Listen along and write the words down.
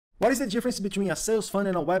What is the difference between a sales funnel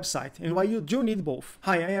and a website, and why you do need both?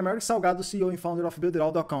 Hi, I am Eric Salgado, CEO and founder of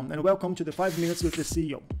Builderall.com, and welcome to the 5 Minutes with the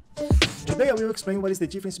CEO. Today I will explain what is the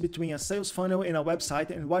difference between a sales funnel and a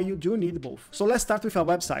website and why you do need both. So let's start with a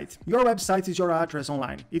website. Your website is your address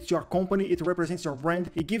online. It's your company, it represents your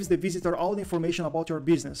brand, it gives the visitor all the information about your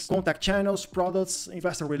business, contact channels, products,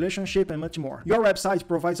 investor relationship, and much more. Your website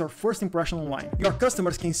provides our first impression online. Your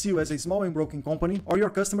customers can see you as a small and broken company, or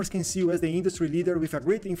your customers can see you as the industry leader with a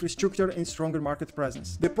great infrastructure and stronger market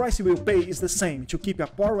presence. The price you will pay is the same to keep a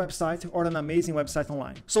poor website or an amazing website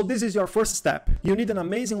online. So this is your first step. You need an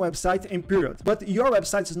amazing website and period. But your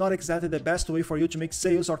website is not exactly the best way for you to make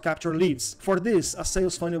sales or capture leads. For this, a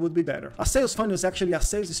sales funnel would be better. A sales funnel is actually a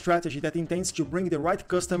sales strategy that intends to bring the right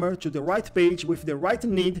customer to the right page with the right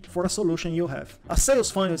need for a solution you have. A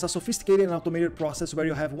sales funnel is a sophisticated and automated process where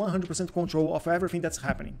you have 100% control of everything that's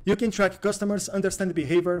happening. You can track customers, understand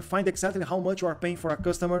behavior, find exactly how much you are paying for a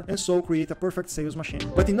customer, and so create a perfect sales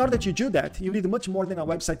machine. But in order to do that, you need much more than a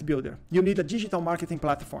website builder. You need a digital marketing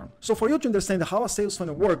platform. So for you to understand how a sales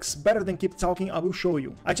funnel works, better than keep talking, I will show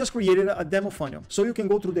you. I just created a demo funnel, so you can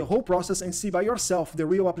go through the whole process and see by yourself the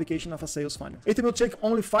real application of a sales funnel. It will take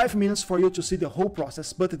only 5 minutes for you to see the whole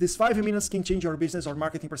process, but these 5 minutes can change your business or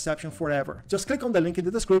marketing perception forever. Just click on the link in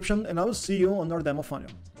the description and I will see you on our demo funnel.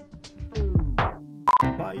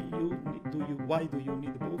 Why do you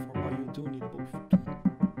need both, or why you do need both?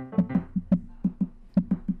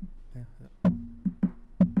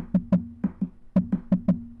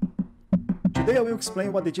 Today I will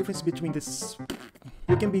explain what the difference between this.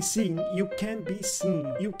 You can be seen, you can be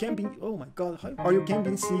seen, you can be, oh my god, or you can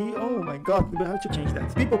be seen, oh my god, we have to change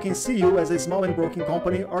that. People can see you as a small and broken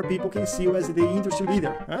company, or people can see you as the industry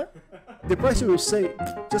leader. Huh? The price you will say,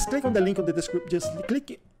 just click on the link on the description,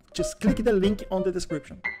 just click the link on the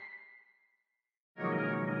description.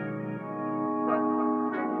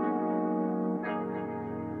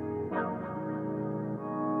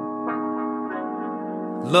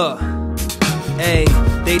 Look, hey,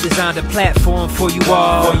 they designed a platform for you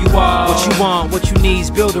all. What you want, what you need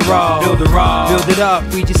is Builderall. Build it up,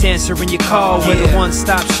 we just answering your call. We're the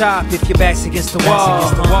one-stop shop if your back's against the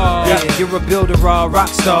wall. Yeah, you're a Builderall rock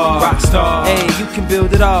star. Hey, you can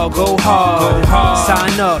build it all, go hard.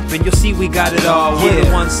 Sign up and you'll see we got it all. We're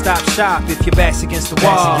the one-stop shop if your back's against the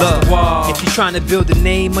wall. Look, if you're trying to build the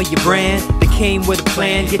name of your brand, came with a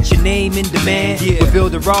plan, get your name in demand. With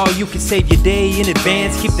Builderall, you can save your day in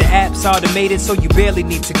advance. Keep the apps automated so you barely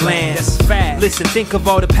need to glance. Listen, think of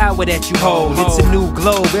all the power that you hold. It's a new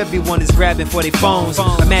globe, everyone is grabbing for their phones.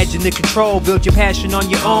 Imagine the control, build your passion on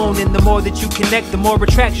your own. And the more that you connect, the more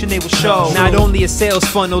attraction they will show. Not only a sales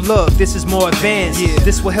funnel, look, this is more advanced.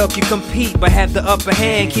 This will help you compete, but have the upper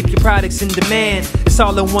hand. Keep your products in demand. It's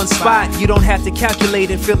all in one spot. You don't have to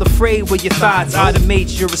calculate and feel afraid with your thoughts.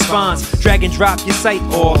 Automate your response. Drag and drop your site,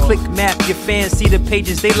 or click map your fans, see the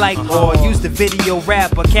pages they like, or use the video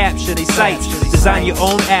wrap or capture they sites. Design your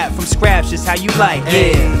own app from scratch, just how you like.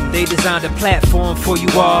 Yeah, they designed a platform for you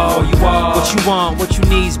all. What you want, what you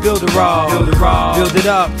need is Builderall. Build it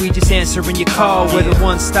up, we just answering your call. We're the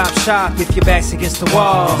one-stop shop if your back's against the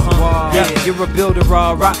wall. Yeah, you're a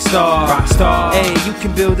Builderall rock star. Hey, you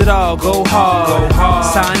can build it all, go hard.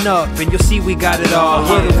 Sign up and you'll see we got it all.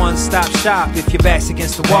 We're the one-stop shop if your back's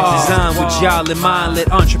against the wall. Design with y'all in mind,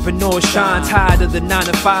 let entrepreneurs shine. Tired of the 9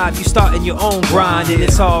 to 5, you starting your own grind, and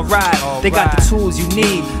it's alright. They got the tools you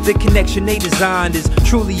need. The connection they designed is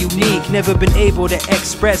truly unique. Never been able to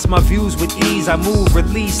express my views with ease. I move,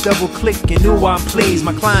 release, double click, and knew I'm pleased.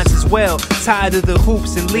 My clients as well, tired of the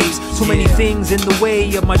hoops and leaps. Too many things in the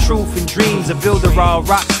way of my truth and dreams. A Builderall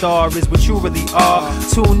rock star is what you really are.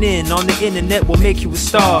 Tune in on the internet will make you a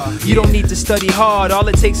star. You don't need to study hard, all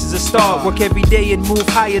it takes is a start. Work every day and move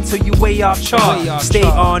higher till you way off chart. Stay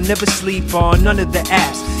on, never sleep on none of the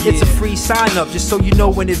apps. It's a free sign up just so you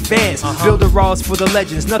know in advance. Builderall's for the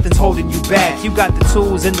legends, nothing's holding you back. You got the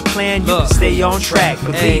tools and the plan, you can stay on track.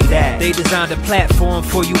 Believe that. They designed a platform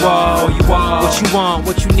for you all. What you want,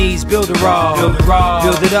 what you need is Builderall.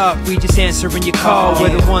 Build it up, we just answering your call. We're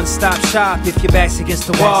the one-stop shop if your back's against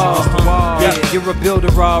the wall. Yeah, you're a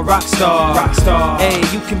Builderall rock star. Hey,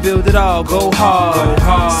 you can build it all, go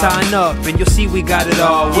hard. Sign up and you'll see we got it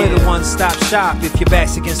all. We're the one-stop shop if your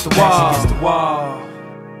back's against the wall.